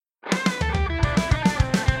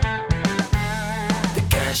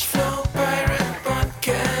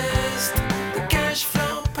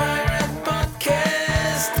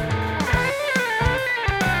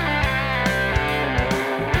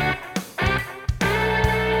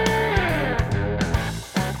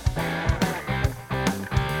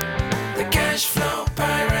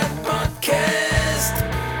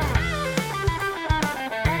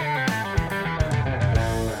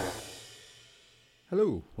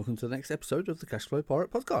Welcome to the next episode of the Cashflow Pirate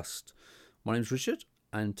Podcast. My name's Richard,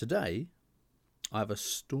 and today I have a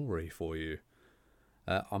story for you.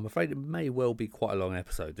 I'm afraid it may well be quite a long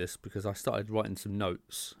episode, this, because I started writing some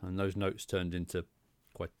notes, and those notes turned into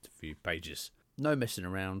quite a few pages. No messing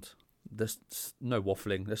around, there's no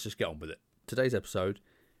waffling, let's just get on with it. Today's episode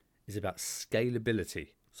is about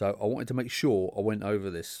scalability. So I wanted to make sure I went over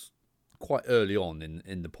this quite early on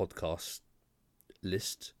in the podcast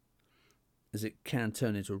list, as it can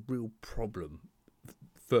turn into a real problem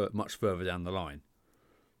much further down the line.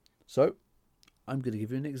 So, I'm going to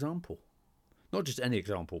give you an example. Not just any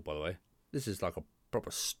example, by the way. This is like a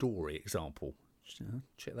proper story example.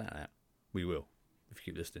 Check that out. We will, if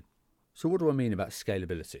you keep listening. So what do I mean about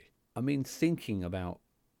scalability? I mean thinking about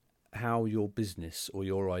how your business or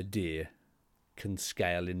your idea can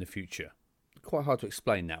scale in the future. Quite hard to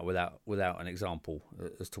explain that without an example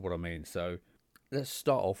as to what I mean. So, let's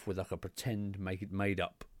start off with like a pretend made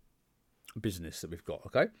up business that we've got,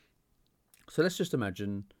 okay? So let's just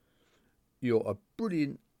imagine you're a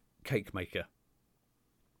brilliant cake maker.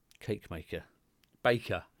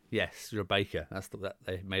 Baker. Yes, you're a baker. That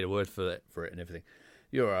they made a word for it and everything.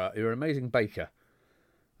 You're an amazing baker.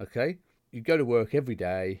 Okay? You go to work every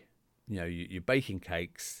day, you're baking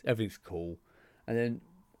cakes, everything's cool. And then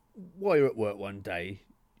while you're at work one day,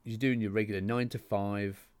 you're doing your regular 9 to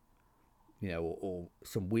 5, or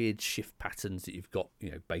some weird shift patterns that you've got,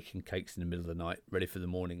 baking cakes in the middle of the night, ready for the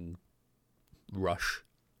morning rush.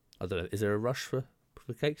 I don't know, is there a rush for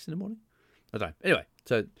cakes in the morning? I don't know. Anyway,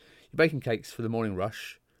 so you're baking cakes for the morning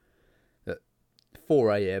rush at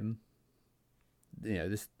 4 a.m.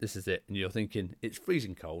 This is it. And you're thinking, it's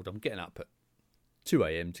freezing cold. I'm getting up at 2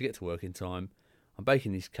 a.m. to get to work in time. I'm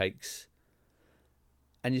baking these cakes.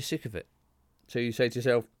 And you're sick of it. So you say to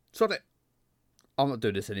yourself, sod it. I'm not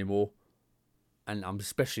doing this anymore. And I'm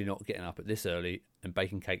especially not getting up at this early and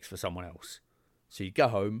baking cakes for someone else. So you go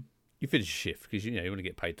home, you finish your shift, because you want to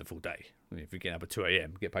get paid the full day. If you're getting up at 2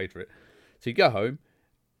 a.m, get paid for it. So you go home,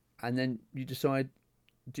 and then you decide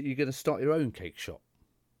that you're going to start your own cake shop.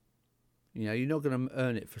 You're not going to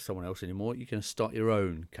earn it for someone else anymore. You're going to start your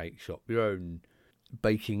own cake shop, your own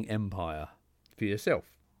baking empire for yourself.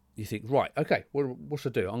 You think, right, okay, what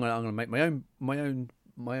should I do? I'm going to make my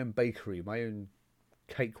own bakery, my own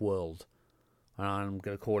cake world. And I'm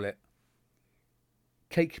going to call it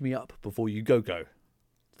Cake Me Up Before You Go.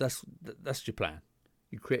 That's your plan.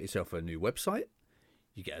 You create yourself a new website.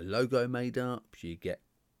 You get a logo made up. You get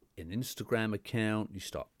an Instagram account. You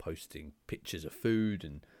start posting pictures of food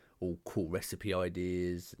and all cool recipe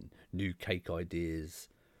ideas and new cake ideas.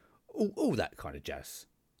 All that kind of jazz.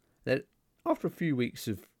 Then after a few weeks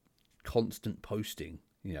of constant posting,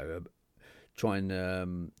 trying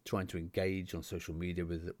to engage on social media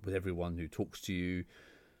with everyone who talks to you,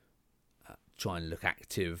 try and look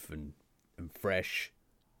active and fresh,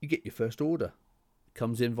 you get your first order. It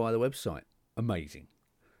comes in via the website. Amazing.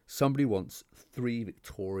 Somebody wants 3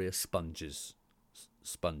 Victoria sponges.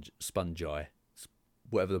 Spongei.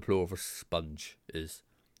 Whatever the plural of a sponge is.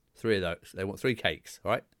 3 of those. They want 3 cakes,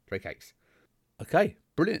 all right? 3 cakes. Okay,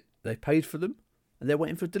 brilliant. They paid for them and they're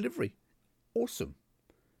waiting for delivery. Awesome.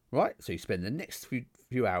 Right, so you spend the next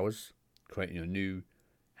few hours creating your new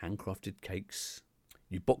handcrafted cakes.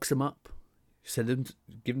 You box them up, send them,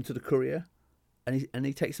 give them to the courier, and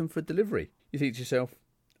he takes them for delivery. You think to yourself,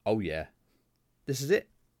 oh yeah, this is it.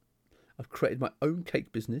 I've created my own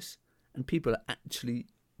cake business, and people are actually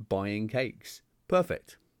buying cakes.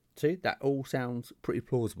 Perfect. See, that all sounds pretty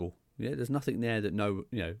plausible. Yeah, there's nothing there that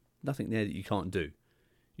nothing there that you can't do.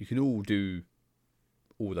 You can all do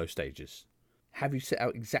all those stages. Have you set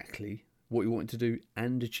out exactly what you wanted to do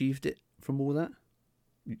and achieved it from all that?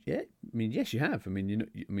 Yeah, yes, you have.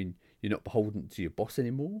 You're not beholden to your boss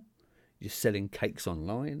anymore. You're selling cakes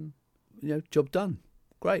online. Job done.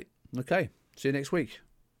 Great. Okay. See you next week.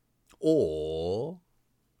 Or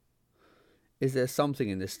is there something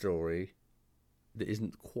in this story that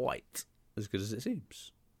isn't quite as good as it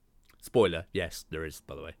seems? Spoiler, yes, there is,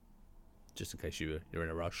 by the way. Just in case you're in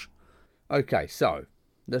a rush. Okay, so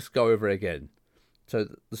let's go over it again. So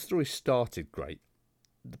the story started great.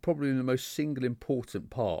 Probably the most single important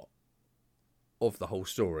part of the whole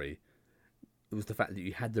story was the fact that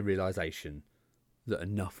you had the realisation that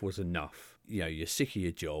enough was enough. You're sick of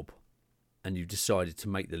your job and you've decided to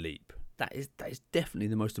make the leap. That is definitely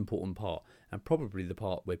the most important part, and probably the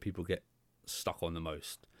part where people get stuck on the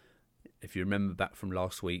most. If you remember back from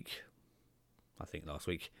last week,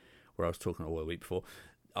 where I was talking, or the week before,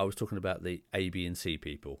 I was talking about the A, B and C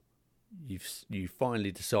people. You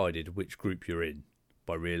finally decided which group you're in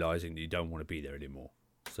by realising that you don't want to be there anymore.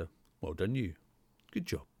 So, well done you. Good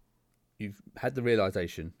job. you've had the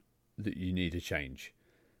realization that you need a change,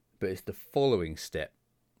 but it's the following step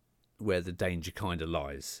where the danger kind of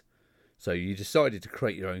lies. So you decided to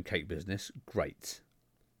create your own cake business, great.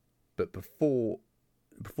 But before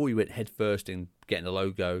you went headfirst in getting a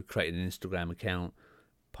logo, creating an Instagram account,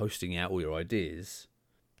 posting out all your ideas,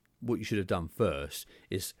 what you should have done first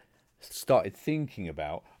is started thinking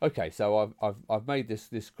about, okay, so I've made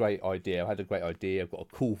this great idea. I've had a great idea. I've got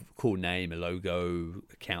a cool name, a logo,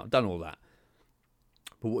 account, done all that.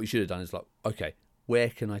 But what you should have done is like, okay, where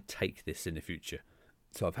can I take this in the future?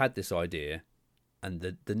 So I've had this idea, and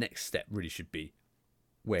the next step really should be,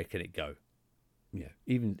 where can it go? Yeah,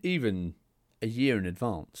 even a year in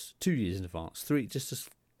advance, 2 years in advance, 3, just to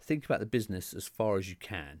think about the business as far as you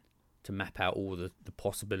can to map out all the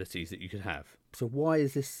possibilities that you could have. So why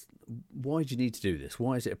do you need to do this?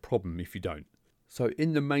 Why is it a problem if you don't? So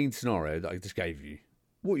in the main scenario that I just gave you,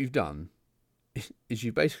 what you've done is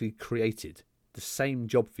you basically created the same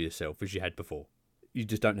job for yourself as you had before. You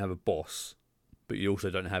just don't have a boss, but you also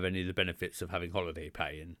don't have any of the benefits of having holiday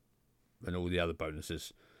pay and all the other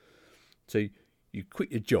bonuses. So you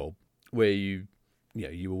quit your job where you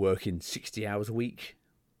were working 60 hours a week,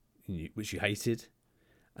 which you hated,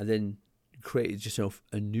 and then you created yourself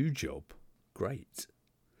a new job. Great.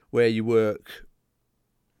 Where you work,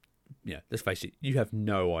 let's face it, you have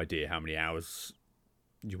no idea how many hours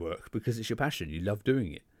you work because it's your passion. You love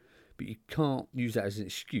doing it. But you can't use that as an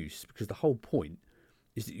excuse, because the whole point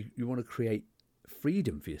is that you want to create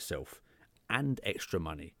freedom for yourself and extra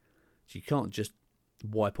money. So you can't just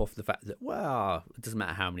wipe off the fact that, well, it doesn't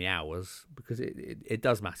matter how many hours, because it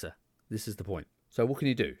does matter. This is the point. So what can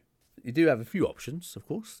you do? You do have a few options, of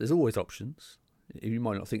course. There's always options. You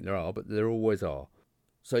might not think there are, but there always are.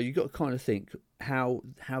 So you've got to kind of think how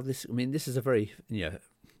this, this is a very,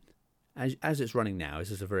 as it's running now, this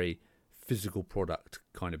is a very physical product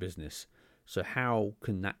kind of business. So how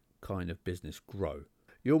can that kind of business grow?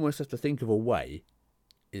 You almost have to think of a way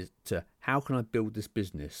how can I build this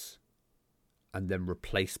business and then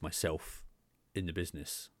replace myself in the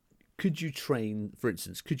business? Could you train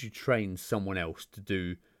someone else to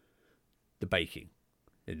do the baking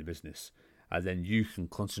in the business, and then you can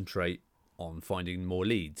concentrate on finding more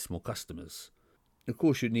leads, more customers? Of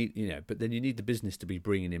course you need, but then you need the business to be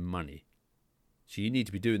bringing in money. So you need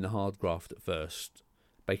to be doing the hard graft at first,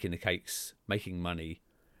 baking the cakes, making money,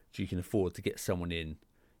 so you can afford to get someone in,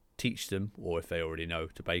 teach them, or if they already know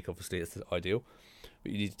to bake, obviously it's ideal,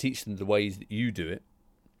 but you need to teach them the ways that you do it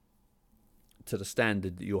to the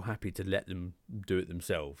standard that you're happy to let them do it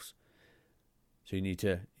themselves. So you need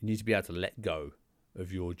to be able to let go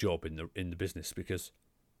of your job in the business, because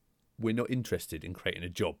we're not interested in creating a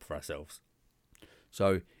job for ourselves.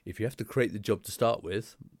 So if you have to create the job to start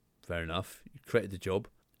with, fair enough. You created the job,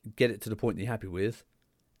 get it to the point that you're happy with,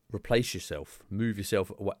 replace yourself, move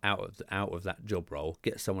yourself out of that job role,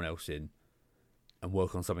 get someone else in, and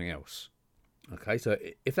work on something else. Okay, so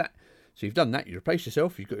so you've done that, you replace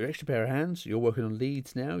yourself, you've got your extra pair of hands, you're working on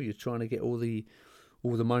leads now, you're trying to get all the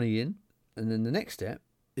money in, and then the next step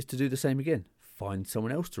is to do the same again. Find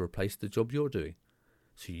someone else to replace the job you're doing,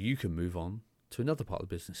 so you can move on to another part of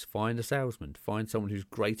the business. Find a salesman, find someone who's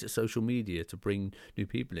great at social media to bring new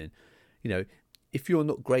people in. If you're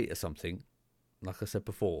not great at something, like I said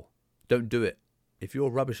before, don't do it. If you're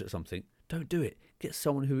rubbish at something, don't do it. Get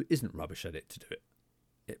someone who isn't rubbish at it to do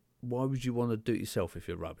it. Why would you want to do it yourself if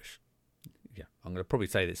you're rubbish? Yeah, I'm going to probably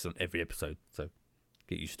say this on every episode, so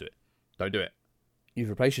get used to it. Don't do it. You've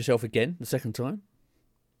replaced yourself again the second time.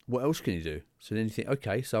 What else can you do? So then you think,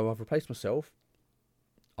 okay, so I've replaced myself.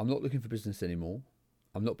 I'm not looking for business anymore.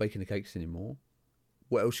 I'm not baking the cakes anymore.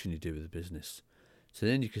 What else can you do with the business? So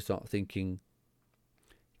then you can start thinking,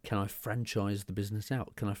 can I franchise the business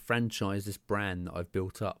out? Can I franchise this brand that I've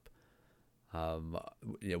built up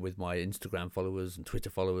with my Instagram followers and Twitter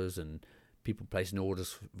followers and people placing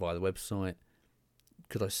orders via the website?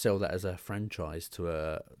 Could I sell that as a franchise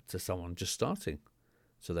to someone just starting,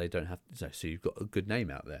 so they don't have to, so you've got a good name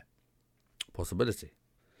out there? Possibility.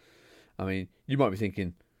 You might be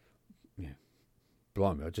thinking,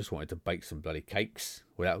 blimey, I just wanted to bake some bloody cakes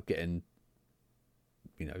without getting,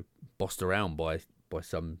 bossed around by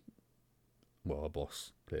some, a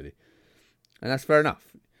boss, clearly. And that's fair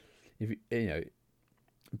enough.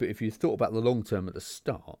 But if you thought about the long term at the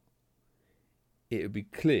start, it would be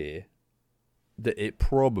clear that it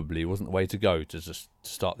probably wasn't the way to go to just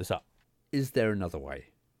start this up. Is there another way?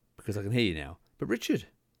 Because I can hear you now. But Richard,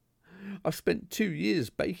 I've spent 2 years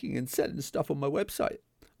baking and selling stuff on my website.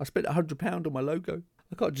 I spent £100 on my logo.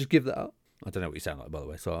 I can't just give that up. I don't know what you sound like, by the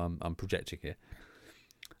way, so I'm projecting here.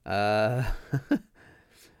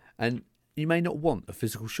 And you may not want a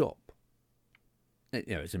physical shop.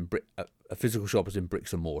 it's in a physical shop is in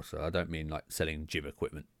bricks and mortar. I don't mean like selling gym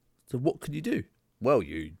equipment. So what can you do? Well,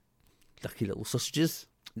 you lucky little sausages.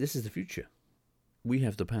 This is the future. We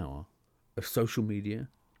have the power of social media,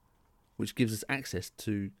 which gives us access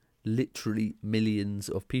to literally millions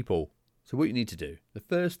of people. So what you need to do, the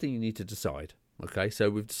first thing you need to decide, okay, so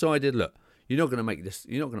we've decided, look, you're not going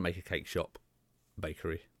to make a cake shop,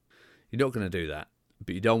 bakery. You're not going to do that,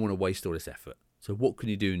 but you don't want to waste all this effort. So what can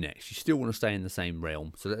you do next? You still want to stay in the same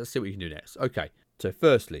realm. So let's see what you can do next. Okay, so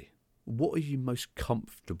firstly, what are you most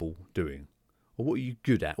comfortable doing? Or what are you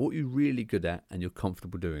good at? What are you really good at and you're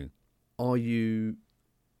comfortable doing? Are you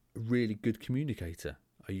a really good communicator?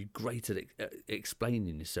 Are you great at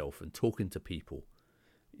explaining yourself and talking to people?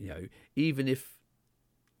 Even if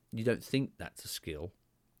you don't think that's a skill,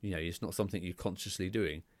 it's not something you're consciously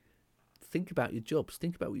doing. Think about your jobs.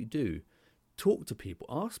 Think about what you do. Talk to people.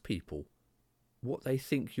 Ask people what they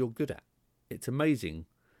think you're good at. It's amazing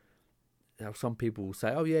how some people will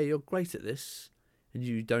say, oh yeah, you're great at this, and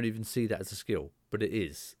you don't even see that as a skill, but it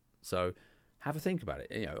is. So have a think about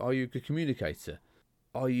it. Are you a good communicator?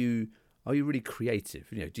 Are you really creative?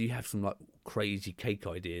 Do you have some like crazy cake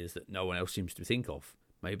ideas that no one else seems to think of?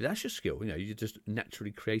 Maybe that's your skill. You're just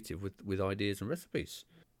naturally creative with ideas and recipes.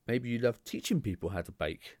 Maybe you love teaching people how to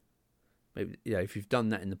bake. Maybe if you've done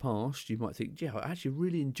that in the past, you might think, yeah, I actually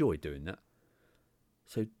really enjoy doing that.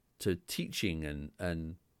 So teaching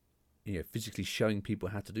and physically showing people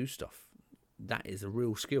how to do stuff, that is a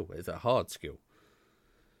real skill. It's a hard skill.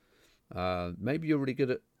 Maybe you're really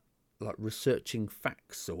good at like researching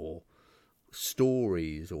facts or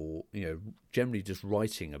stories, or generally just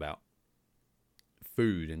writing about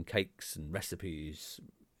food and cakes and recipes.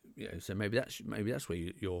 So maybe that's where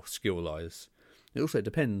your skill lies. It also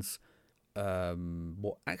depends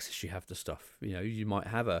what access you have to stuff. You might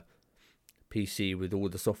have a PC with all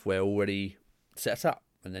the software already set up,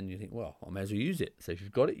 and then you think, well, I may as well use it. So if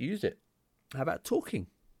you've got it, use it. How about talking?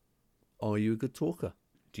 Are you a good talker?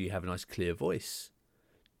 Do you have a nice clear voice?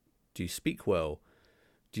 Do you speak well?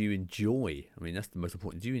 Do you enjoy? I mean, that's the most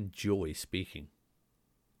important. Do you enjoy speaking?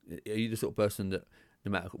 Are you the sort of person that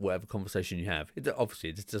no matter whatever conversation you have, obviously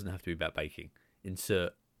it doesn't have to be about baking.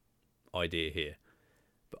 Insert idea here.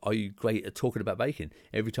 But are you great at talking about baking?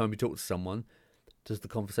 Every time you talk to someone, does the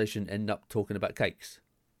conversation end up talking about cakes?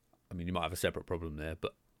 I mean, you might have a separate problem there,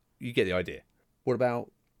 but you get the idea. What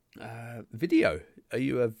about video? Are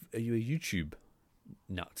you a YouTube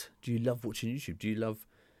nut? Do you love watching YouTube?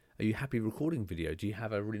 Are you happy recording video? Do you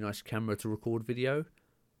have a really nice camera to record video?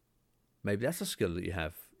 Maybe that's a skill that you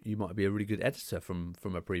have. You might be a really good editor from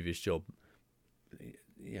a previous job.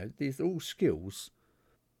 These are all skills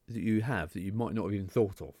that you have that you might not have even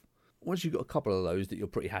thought of. Once you've got a couple of those that you're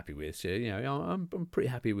pretty happy with, so I'm pretty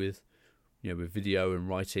happy with with video and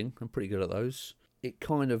writing. I'm pretty good at those.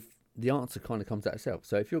 The answer kind of comes out itself.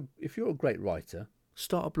 So if you're a great writer,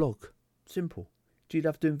 start a blog. Simple. Do you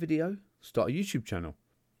love doing video? Start a YouTube channel.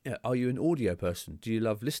 Are you an audio person? Do you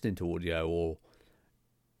love listening to audio,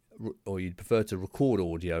 or you'd prefer to record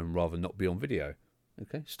audio and rather not be on video?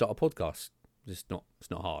 Okay, start a podcast. It's not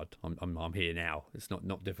hard. I'm here now. It's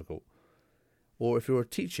not difficult. Or if you're a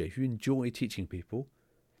teacher, if you enjoy teaching people,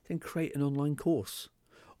 then create an online course.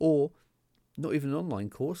 Or not even an online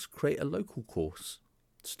course, create a local course.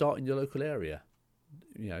 Start in your local area.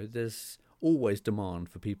 There's always demand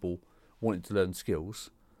for people wanting to learn skills.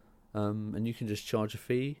 And you can just charge a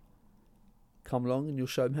fee, come along and you'll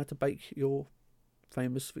show them how to bake your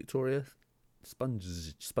famous Victoria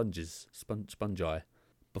sponges, spongi.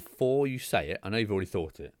 Before you say it, I know you've already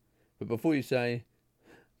thought it, but before you say,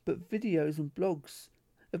 but videos and blogs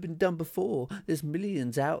have been done before, there's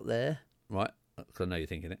millions out there, right? Because I know you're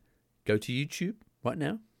thinking it. Go to YouTube right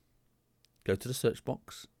now, go to the search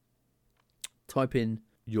box, type in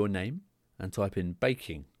your name and type in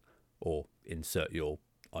baking, or insert your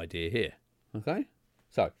idea here. Okay,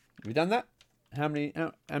 so have you done that? How many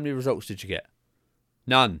results did you get?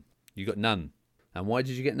 None. You got none. And why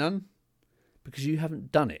did you get none? Because you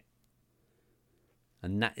haven't done it.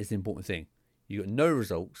 And that is the important thing. You got no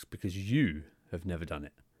results because you have never done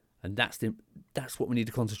it. And that's what we need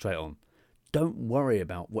to concentrate on. Don't worry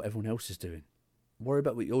about what everyone else is doing. Worry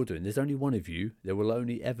about what you're doing. There's only one of you. There will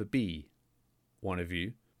only ever be one of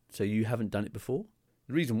you. So you haven't done it before.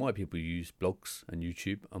 The reason why people use blogs and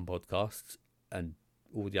YouTube and podcasts and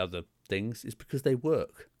all the other things is because they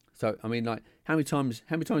work. So, I mean, like, how many times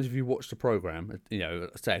have you watched a program,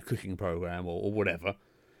 say a cooking program or whatever,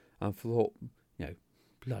 and thought,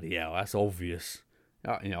 bloody hell, that's obvious.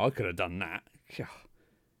 I could have done that.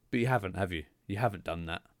 But you haven't, have you? You haven't done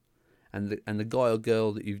that. And the guy or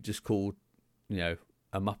girl that you've just called, a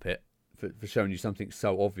muppet for showing you something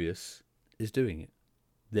so obvious is doing it.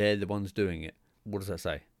 They're the ones doing it. What does that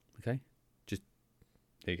say? Okay, just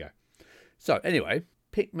there you go. So anyway,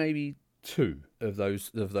 pick maybe two of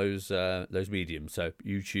those mediums. So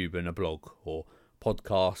YouTube and a blog, or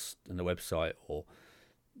podcast and a website, or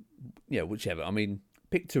whichever. I mean,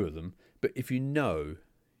 pick two of them. But if you know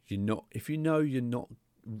you're not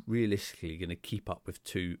realistically going to keep up with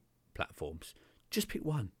two platforms, just pick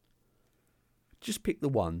one. Just pick the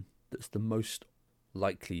one that's the most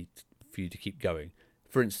likely for you to keep going.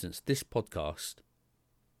 For instance, this podcast,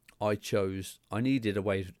 I needed a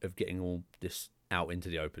way of getting all this out into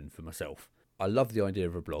the open for myself. I love the idea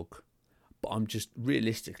of a blog, but I'm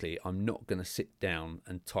not going to sit down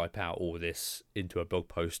and type out all this into a blog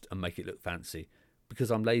post and make it look fancy,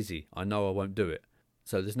 because I'm lazy. I know I won't do it.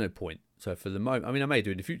 So there's no point. So for the moment, I mean, I may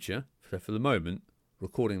do in the future. So for the moment,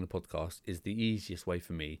 recording the podcast is the easiest way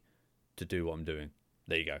for me to do what I'm doing.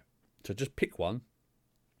 There you go. So just pick one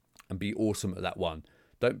and be awesome at that one.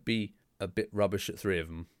 Don't be a bit rubbish at three of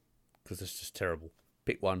them, because it's just terrible.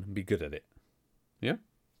 Pick one and be good at it. Yeah?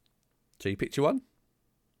 So you picked your one?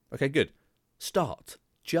 Okay, good. Start.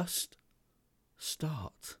 Just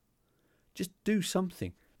start. Just do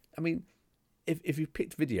something. I mean, if you've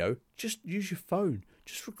picked video, just use your phone.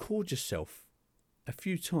 Just record yourself a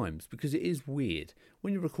few times, because it is weird.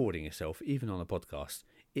 When you're recording yourself, even on a podcast,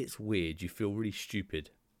 it's weird. You feel really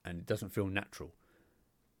stupid and it doesn't feel natural.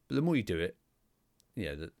 But the more you do it,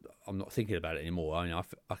 I'm not thinking about it anymore. I mean,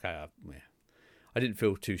 I didn't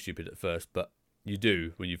feel too stupid at first, but you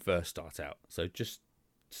do when you first start out. So just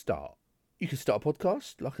start. You can start a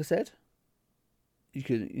podcast, like I said. You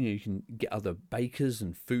can get other bakers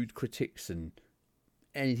and food critics and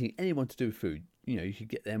anyone to do with food. You could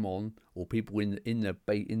get them on, or people in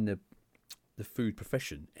the food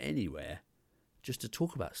profession anywhere, just to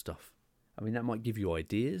talk about stuff. I mean, that might give you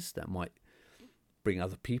ideas. That might bring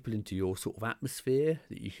other people into your sort of atmosphere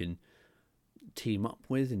that you can team up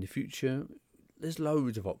with in the future. There's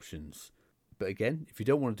loads of options. But again, if you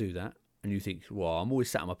don't want to do that and you think, well, I'm always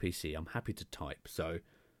sat on my PC, I'm happy to type, so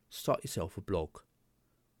start yourself a blog.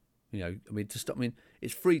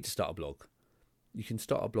 It's free to start a blog. You can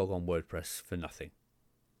start a blog on WordPress for nothing.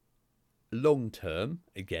 Long term,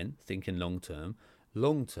 again, thinking long term,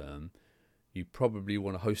 you probably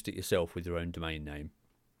want to host it yourself with your own domain name.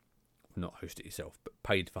 Not host it yourself, but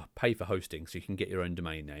pay for hosting so you can get your own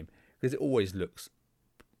domain name, because it always looks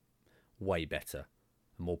way better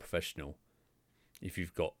and more professional if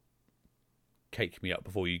you've got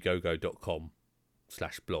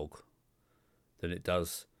cakemeupbeforeyougogo.com/blog than it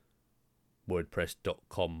does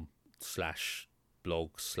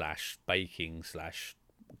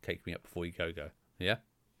wordpress.com/blog/baking/cakemeupbeforeyougogo. Yeah,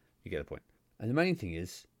 you get the point. And the main thing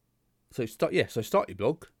is, start your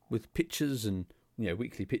blog with pictures and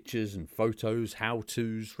weekly pictures and photos,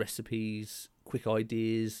 how-tos, recipes, quick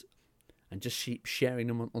ideas, and just keep sharing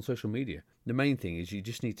them on social media. The main thing is you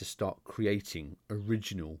just need to start creating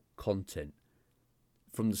original content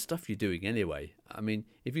from the stuff you're doing anyway. I mean,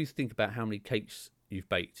 if you think about how many cakes you've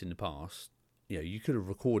baked in the past, you could have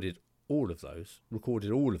recorded all of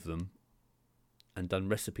them, and done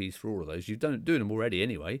recipes for all of those. You've doing them already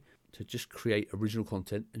anyway. To just create original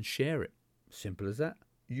content and share it. Simple as that.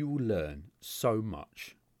 You will learn so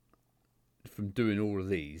much from doing all of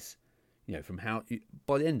these. From how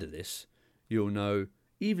by the end of this, you'll know,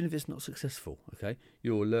 even if it's not successful. Okay,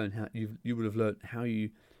 you'll learn how you will have learned how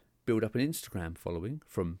you build up an Instagram following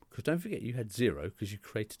from, because don't forget you had zero, because you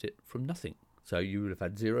created it from nothing. So you would have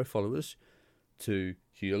had 0 followers. So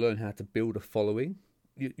you'll learn how to build a following.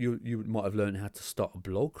 You might have learned how to start a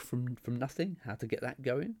blog from nothing, how to get that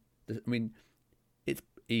going. I mean, it's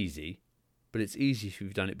easy, but it's easy if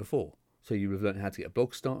you've done it before. So you would have learned how to get a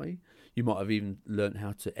blog started. You might have even learned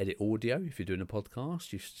how to edit audio. If you're doing a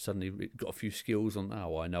podcast, you've suddenly got a few skills on,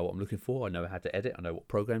 I know what I'm looking for. I know how to edit. I know what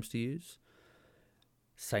programs to use.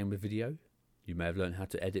 Same with video. You may have learned how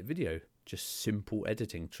to edit video. Just simple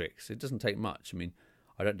editing tricks. It doesn't take much. I mean,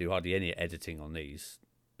 I don't do hardly any editing on these,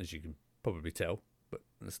 as you can probably tell. But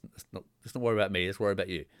let's not worry about me. Let's worry about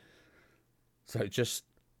you. So just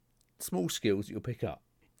small skills that you'll pick up.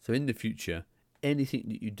 So in the future, anything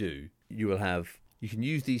that you do, you can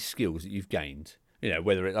use these skills that you've gained.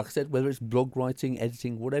 Whether it, like I said, whether it's blog writing,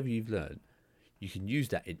 editing, whatever you've learned, you can use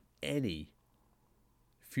that in any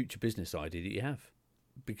future business idea that you have,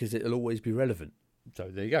 because it'll always be relevant. So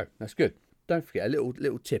there you go. That's good. Don't forget a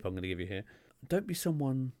little tip I'm going to give you here. Don't be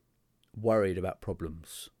someone worried about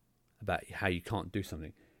problems, about how you can't do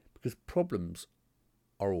something, because problems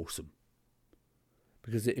are awesome.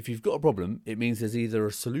 Because if you've got a problem, it means there's either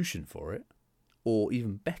a solution for it, or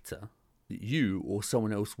even better, that you or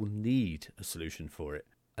someone else will need a solution for it.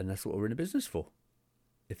 And that's what we're in a business for.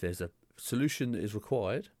 If there's a solution that is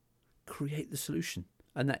required, create the solution.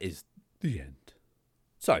 And that is the end.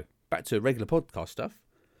 So, back to regular podcast stuff.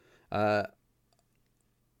 I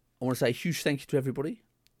want to say a huge thank you to everybody.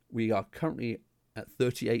 We are currently at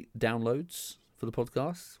 38 downloads for the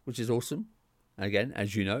podcast, which is awesome. And again,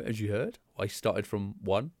 as you know, as you heard, I started from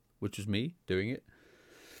 1, which was me doing it.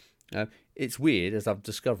 It's weird, as I'm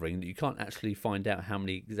discovering, that you can't actually find out how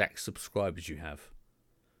many exact subscribers you have.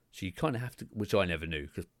 So you kind of have to, which I never knew,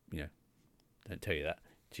 because, don't tell you that.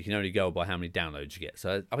 So you can only go by how many downloads you get.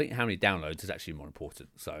 So I think how many downloads is actually more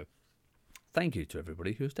important. So thank you to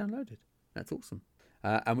everybody who has downloaded. That's awesome.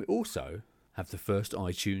 And we also have the first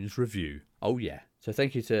iTunes review. Oh, yeah. So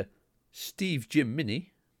thank you to Steve Jim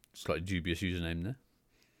Mini, slightly dubious username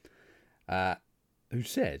there, who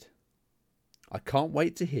said, I can't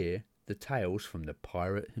wait to hear the tales from the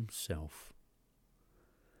pirate himself.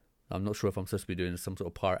 I'm not sure if I'm supposed to be doing some sort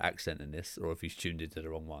of pirate accent in this or if he's tuned into the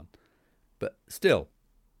wrong one. But still,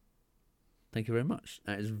 thank you very much.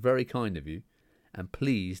 That is very kind of you. And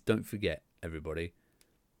please don't forget, everybody,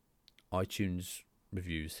 iTunes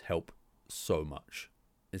reviews help so much.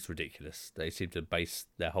 It's ridiculous. They seem to base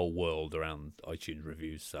their whole world around iTunes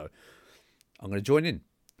reviews. So I'm going to join in.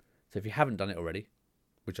 So if you haven't done it already,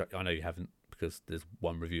 which I know you haven't because there's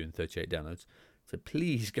 1 review and 38 downloads, so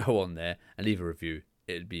please go on there and leave a review.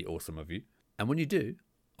 It'd be awesome of you. And when you do,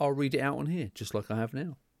 I'll read it out on here, just like I have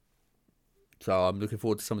now. So I'm looking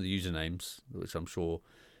forward to some of the usernames, which I'm sure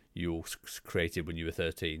you all created when you were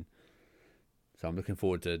 13. So I'm looking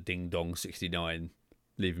forward to Ding Dong 69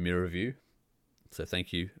 leaving me a review. So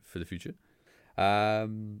thank you for the future.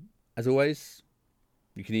 As always,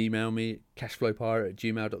 you can email me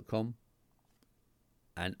cashflowpirate@gmail.com.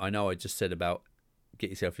 And I know I just said about get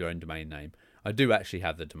yourself your own domain name. I do actually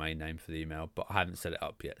have the domain name for the email, but I haven't set it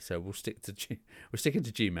up yet. So we're sticking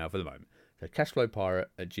to Gmail for the moment. So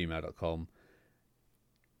cashflowpirate@gmail.com.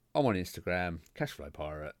 I'm on Instagram,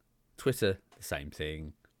 cashflowpirate. Twitter, the same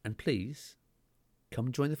thing. And please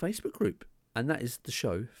come join the Facebook group. And that is the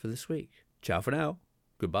show for this week. Ciao for now.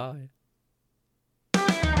 Goodbye.